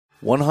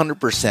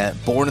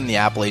100% born in the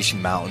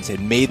Appalachian Mountains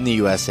and made in the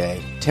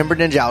USA, Timber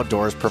Ninja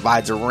Outdoors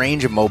provides a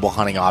range of mobile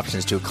hunting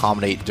options to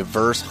accommodate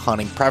diverse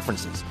hunting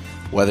preferences.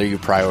 Whether you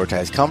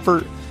prioritize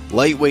comfort,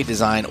 lightweight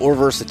design, or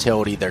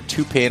versatility, their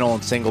 2-panel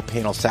and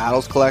single-panel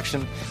saddles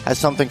collection has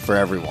something for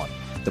everyone.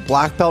 The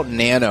Black Belt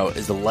Nano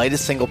is the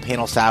lightest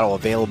single-panel saddle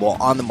available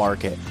on the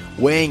market,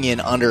 weighing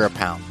in under a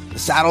pound. The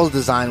saddle is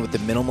designed with the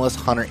minimalist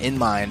hunter in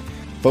mind,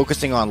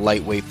 focusing on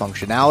lightweight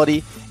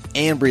functionality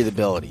and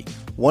breathability.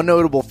 One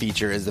notable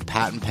feature is the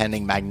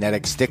patent-pending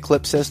magnetic stick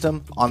clip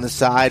system on the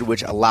side,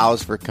 which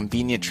allows for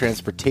convenient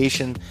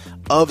transportation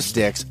of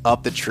sticks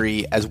up the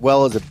tree, as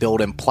well as a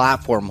built-in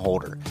platform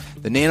holder.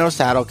 The Nano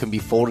saddle can be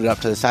folded up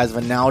to the size of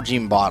a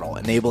Nalgene bottle,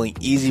 enabling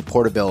easy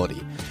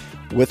portability.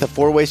 With a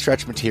 4-way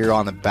stretch material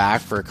on the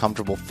back for a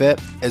comfortable fit,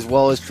 as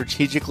well as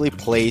strategically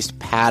placed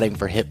padding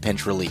for hip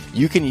pinch relief.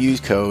 You can use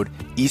code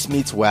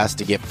EastMeetsWest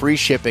to get free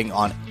shipping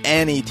on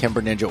any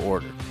Timber Ninja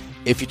order.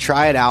 If you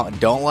try it out and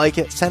don't like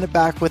it, send it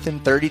back within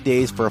 30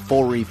 days for a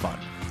full refund.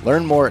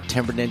 Learn more at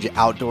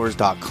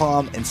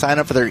timberninjaoutdoors.com and sign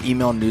up for their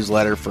email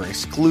newsletter for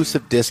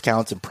exclusive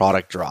discounts and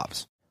product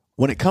drops.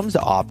 When it comes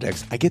to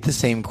optics, I get the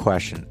same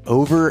question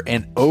over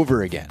and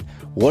over again.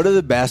 What are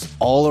the best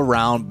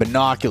all-around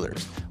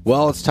binoculars?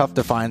 Well, it's tough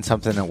to find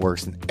something that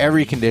works in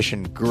every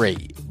condition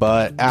great,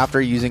 but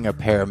after using a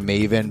pair of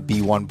Maven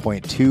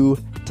B1.2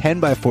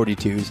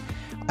 10x42s,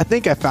 I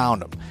think I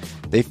found them.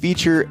 They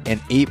feature an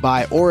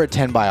 8x or a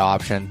 10x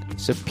option,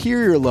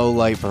 superior low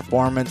light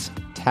performance,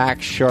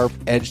 tack sharp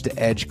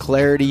edge-to-edge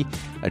clarity,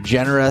 a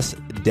generous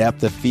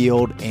depth of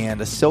field,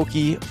 and a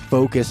silky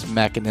focus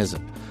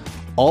mechanism.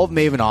 All of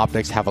Maven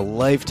optics have a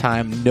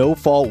lifetime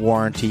no-fault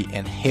warranty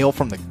and hail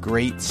from the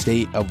great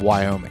state of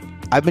Wyoming.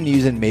 I've been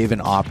using Maven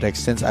optics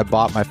since I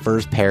bought my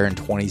first pair in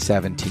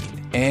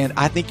 2017, and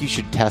I think you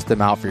should test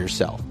them out for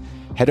yourself.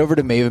 Head over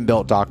to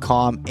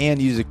mavenbuilt.com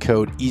and use the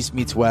code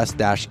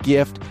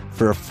EastMeetsWest-gift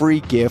for a free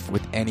gift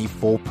with any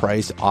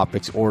full-price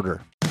optics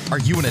order. Are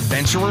you an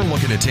adventurer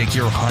looking to take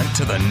your hunt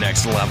to the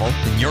next level?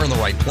 Then you're in the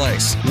right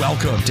place.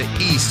 Welcome to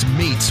East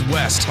Meets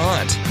West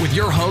Hunt with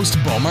your host,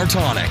 Bo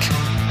Martonic.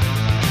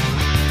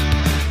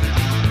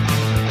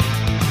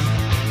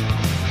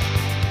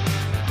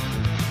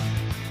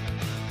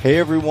 Hey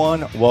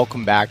everyone,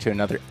 welcome back to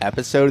another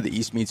episode of the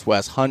East Meets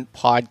West Hunt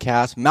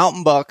podcast,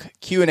 Mountain Buck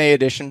Q&A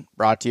edition,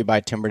 brought to you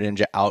by Timber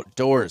Ninja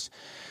Outdoors.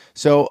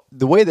 So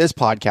the way this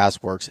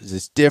podcast works is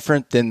it's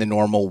different than the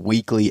normal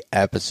weekly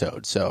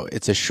episode. So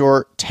it's a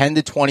short 10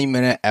 to 20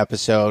 minute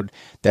episode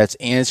that's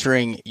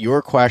answering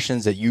your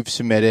questions that you've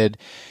submitted,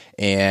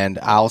 and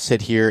I'll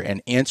sit here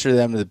and answer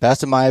them to the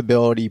best of my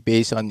ability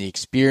based on the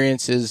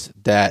experiences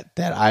that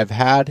I've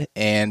had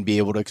and be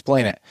able to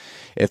explain it.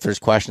 If there's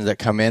questions that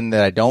come in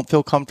that I don't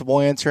feel comfortable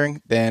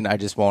answering, then I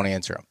just won't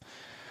answer them.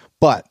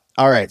 But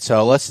all right,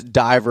 so let's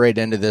dive right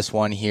into this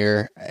one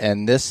here.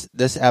 And this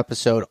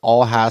episode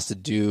all has to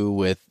do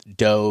with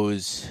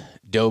does,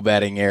 doe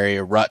bedding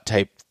area, rut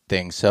type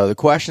things. So the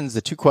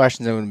two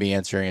questions I'm going to be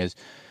answering is,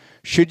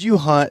 should you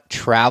hunt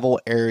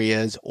travel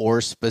areas or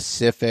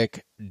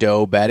specific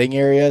doe bedding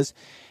areas?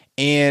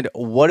 And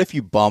what if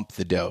you bump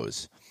the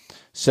does?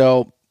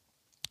 So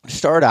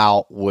start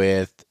out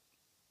with,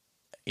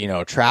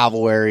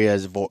 travel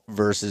areas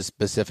versus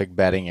specific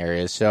bedding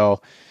areas.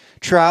 So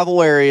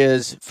travel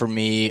areas for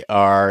me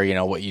are,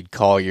 what you'd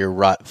call your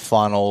rut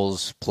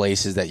funnels,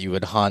 places that you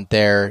would hunt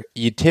there.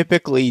 You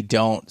typically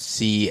don't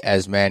see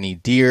as many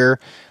deer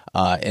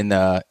in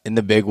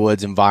the big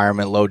woods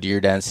environment, low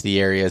deer density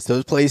areas.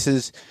 Those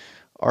places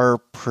are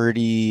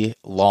pretty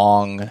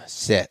long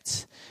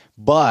sits,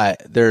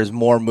 but there's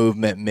more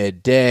movement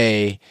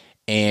midday,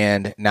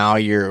 and now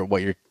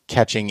what you're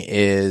catching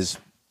is,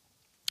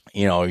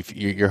 if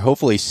you're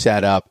hopefully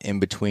set up in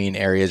between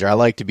areas, or I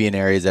like to be in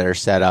areas that are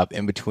set up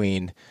in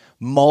between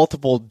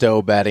multiple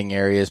doe bedding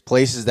areas,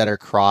 places that are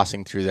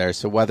crossing through there.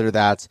 So whether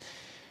that's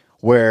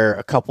where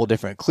a couple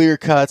different clear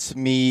cuts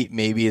meet,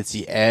 maybe it's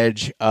the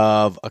edge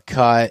of a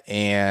cut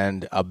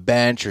and a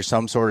bench or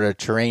some sort of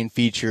terrain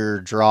feature,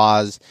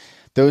 draws,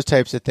 those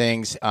types of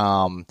things.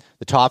 The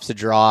tops of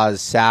draws,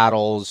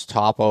 saddles,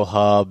 topo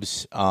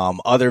hubs,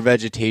 other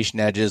vegetation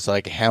edges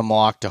like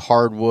hemlock to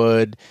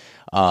hardwood,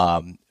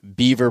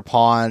 beaver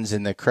ponds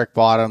in the creek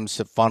bottoms,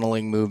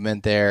 funneling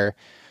movement there,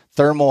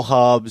 thermal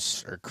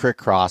hubs or creek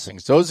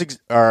crossings. Those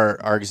are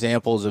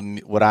examples of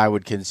what I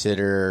would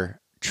consider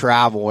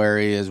travel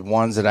areas,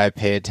 ones that I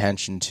pay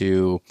attention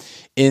to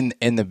in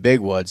the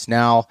big woods.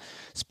 Now,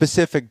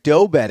 specific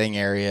doe bedding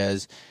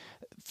areas,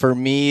 for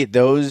me,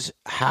 those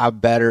have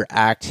better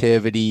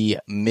activity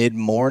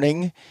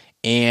mid-morning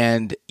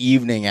and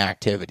evening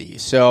activity.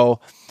 So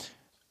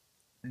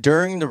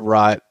during the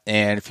rut,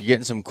 and if you're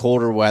getting some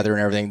colder weather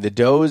and everything, the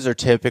does are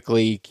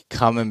typically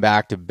coming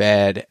back to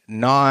bed,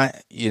 not,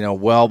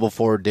 well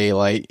before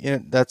daylight.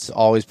 That's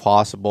always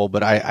possible,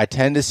 but I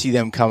tend to see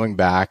them coming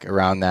back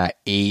around that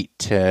 8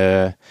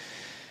 to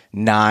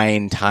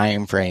 9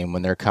 time frame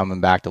when they're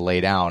coming back to lay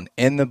down.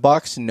 And the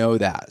bucks know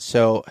that.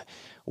 So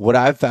what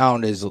I've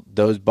found is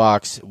those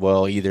bucks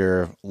will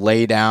either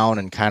lay down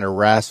and kind of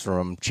rest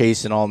from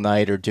chasing all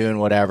night or doing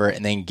whatever,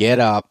 and then get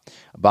up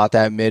about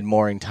that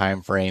mid-morning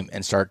time frame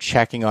and start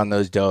checking on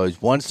those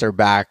does once they're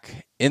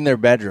back in their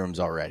bedrooms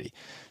already.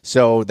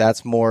 So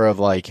that's more of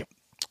like,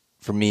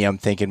 for me, I'm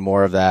thinking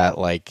more of that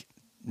like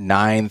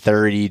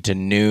 9:30 to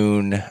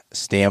noon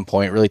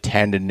standpoint. Really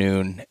 10 to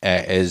noon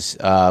is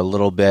a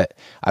little bit,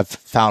 I've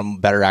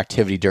found better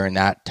activity during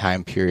that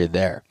time period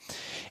there.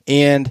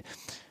 And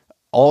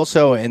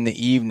also in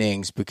the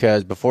evenings,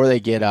 because before they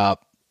get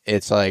up,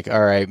 it's like,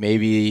 all right,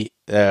 maybe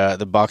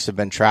the bucks have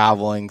been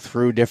traveling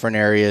through different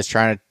areas,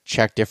 trying to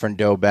check different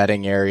doe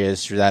bedding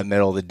areas through that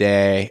middle of the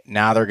day.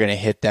 Now they're going to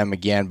hit them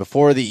again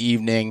before the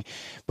evening,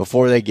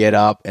 before they get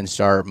up and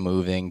start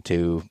moving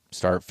to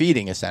start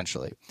feeding,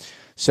 essentially.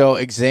 So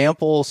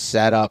example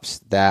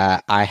setups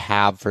that I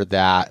have for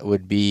that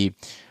would be,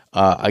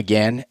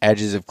 again,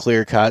 edges of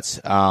clear cuts.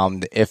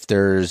 If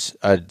there's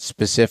a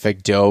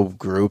specific doe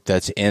group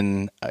that's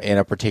in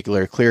a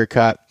particular clear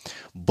cut,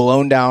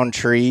 blown down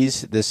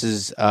trees. This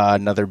is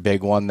another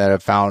big one that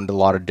I've found a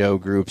lot of doe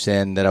groups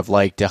in that I've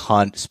liked to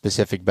hunt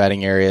specific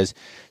bedding areas.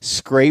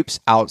 Scrapes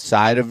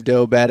outside of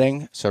doe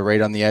bedding, so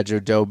right on the edge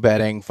of doe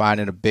bedding,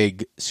 finding a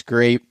big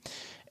scrape.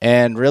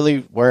 And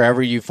really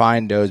wherever you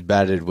find does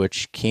bedded,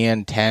 which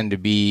can tend to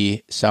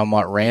be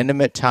somewhat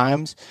random at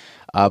times.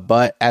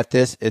 But at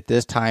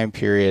this time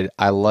period,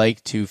 I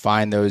like to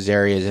find those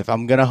areas. If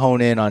I'm going to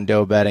hone in on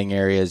doe bedding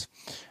areas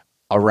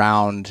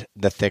around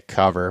the thick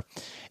cover.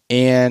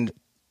 And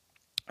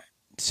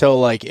so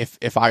like if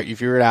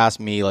you were to ask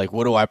me, like,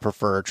 what do I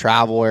prefer,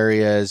 travel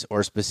areas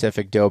or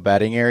specific doe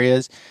bedding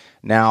areas?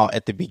 Now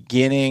at the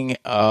beginning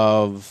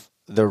of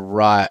the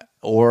rut,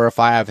 or if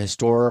I have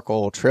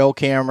historical trail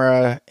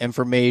camera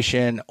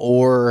information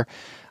or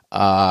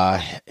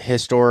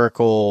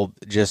historical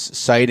just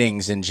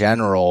sightings in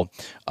general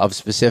of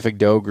specific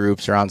doe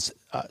groups around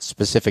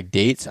specific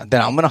dates,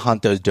 then I'm going to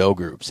hunt those doe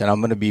groups and I'm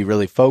going to be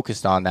really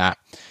focused on that.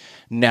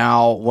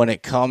 Now, when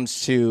it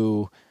comes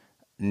to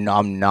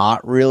I'm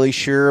not really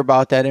sure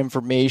about that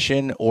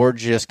information, or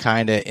just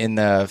kind of in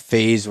the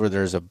phase where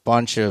there's a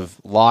bunch of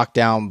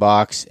lockdown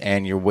bucks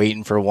and you're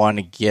waiting for one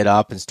to get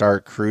up and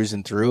start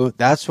cruising through,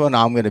 that's when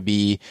I'm going to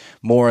be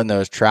more in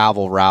those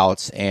travel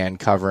routes and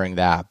covering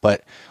that.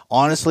 But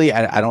honestly,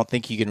 I don't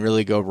think you can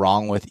really go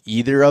wrong with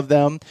either of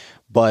them.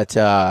 But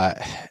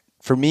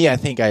for me, I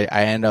think I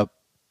end up,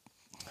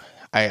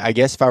 I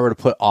guess if I were to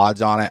put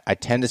odds on it, I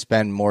tend to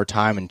spend more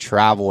time in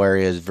travel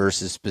areas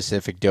versus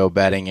specific doe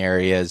bedding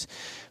areas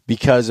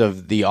because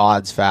of the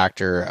odds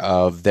factor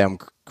of them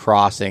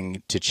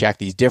crossing to check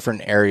these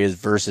different areas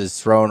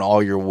versus throwing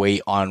all your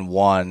weight on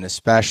one,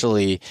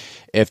 especially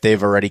if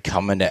they've already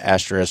come into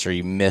estrus or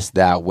you missed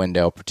that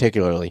window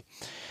particularly.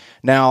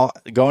 Now,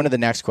 going to the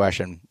next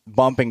question,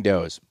 bumping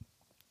does.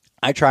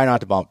 I try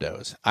not to bump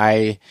does.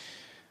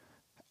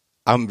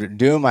 I'm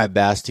doing my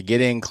best to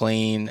get in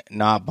clean,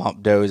 not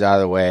bump does out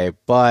of the way,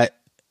 but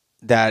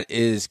that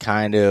is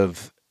kind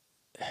of,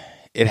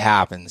 it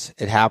happens.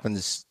 It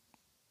happens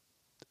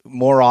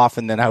more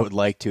often than I would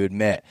like to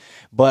admit,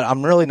 but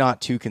I'm really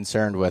not too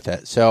concerned with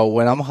it. So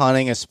when I'm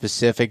hunting a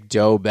specific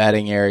doe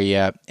bedding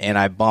area and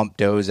I bump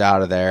does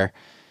out of there,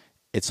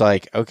 it's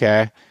like,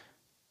 okay,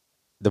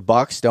 the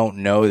bucks don't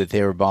know that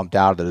they were bumped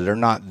out of it. They're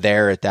not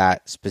there at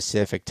that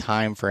specific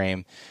time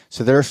frame.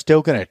 So they're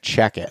still going to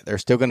check it. They're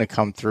still going to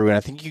come through. And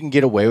I think you can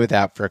get away with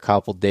that for a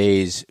couple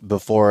days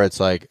before it's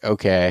like,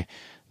 okay,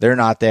 they're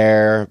not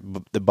there.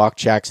 The buck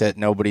checks it.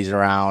 Nobody's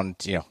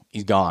around.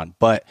 He's gone.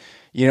 But,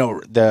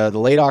 the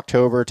late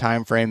October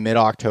time frame,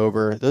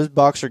 mid-October, those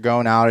bucks are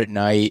going out at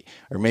night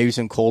or maybe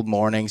some cold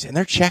mornings, and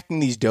they're checking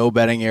these doe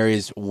bedding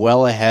areas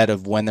well ahead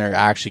of when they're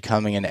actually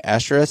coming into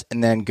estrus,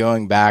 and then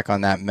going back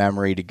on that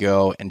memory to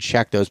go and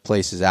check those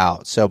places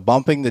out. So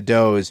bumping the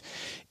does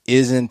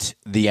isn't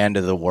the end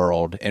of the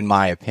world, in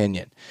my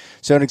opinion.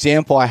 So an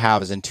example I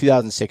have is in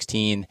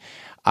 2016,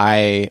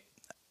 it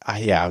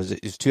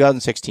was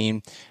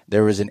 2016.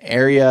 There was an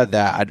area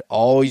that I'd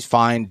always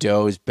find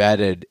does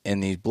bedded in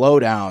these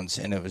blowdowns,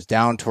 and it was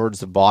down towards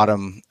the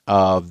bottom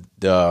of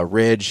the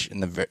ridge in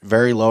the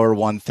very lower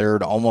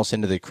 1/3, almost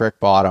into the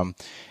creek bottom.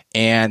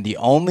 And the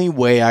only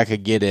way I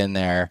could get in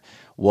there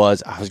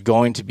was I was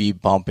going to be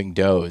bumping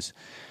does.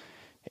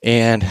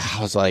 And I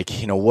was like,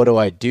 what do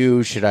I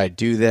do? Should I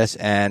do this?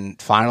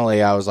 And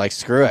finally I was like,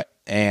 screw it.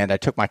 And I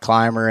took my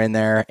climber in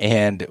there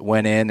and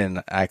went in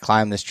and I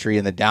climbed this tree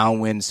in the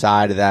downwind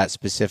side of that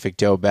specific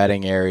doe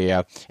bedding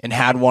area and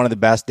had one of the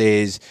best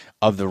days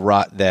of the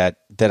rut that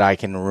I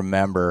can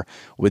remember,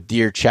 with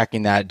deer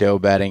checking that doe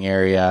bedding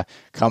area,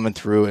 coming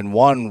through, and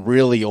one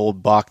really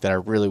old buck that I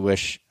really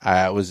wish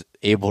I was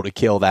able to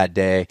kill that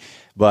day,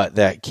 but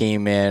that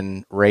came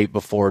in right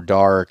before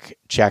dark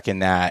checking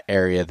that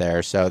area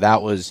there. So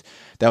that was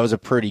a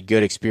pretty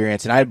good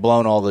experience. And I had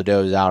blown all the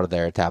does out of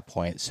there at that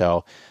point.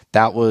 So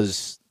that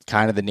was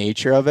kind of the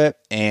nature of it.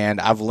 And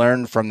I've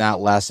learned from that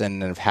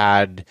lesson and have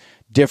had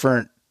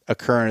different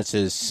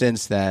occurrences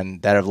since then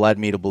that have led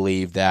me to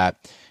believe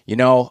that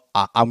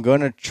I'm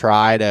going to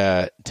try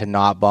to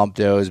not bump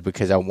does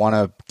because I want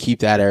to keep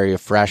that area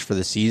fresh for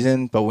the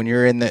season. But when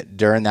you're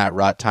during that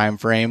rut time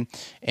frame,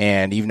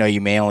 and even though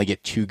you may only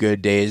get 2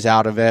 good days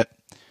out of it,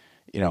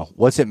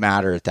 what's it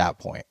matter at that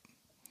point?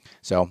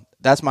 So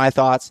that's my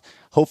thoughts.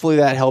 Hopefully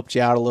that helped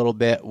you out a little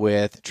bit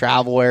with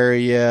travel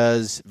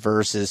areas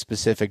versus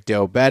specific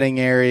doe bedding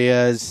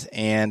areas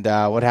and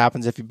what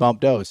happens if you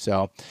bump does.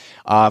 So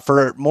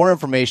for more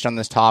information on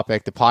this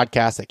topic, the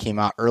podcast that came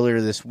out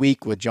earlier this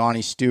week with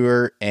Johnny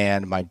Stewart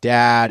and my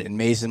dad and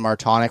Mason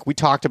Martonic, we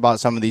talked about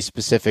some of these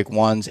specific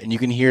ones, and you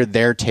can hear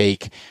their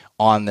take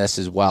on this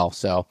as well.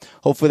 So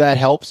hopefully that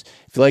helps.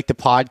 If you like the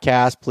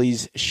podcast,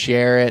 please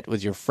share it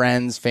with your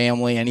friends,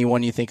 family,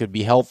 anyone you think would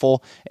be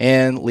helpful,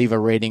 and leave a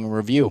rating and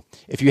review.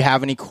 If you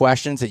have any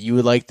questions that you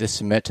would like to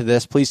submit to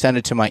this, please send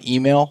it to my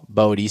email,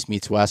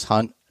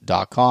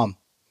 bo@eastmeetswesthunt.com.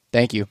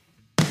 Thank you.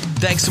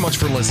 Thanks so much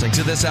for listening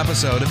to this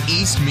episode of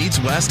East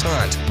Meets West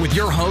Hunt with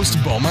your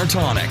host, Bo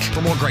Martonic.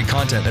 For more great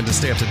content and to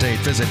stay up to date,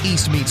 visit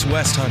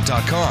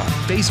eastmeetswesthunt.com,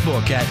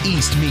 Facebook at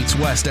East Meets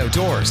West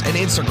Outdoors, and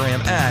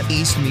Instagram at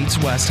East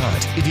Meets West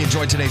Hunt. If you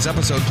enjoyed today's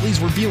episode, please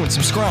review and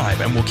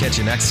subscribe, and we'll catch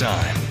you next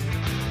time.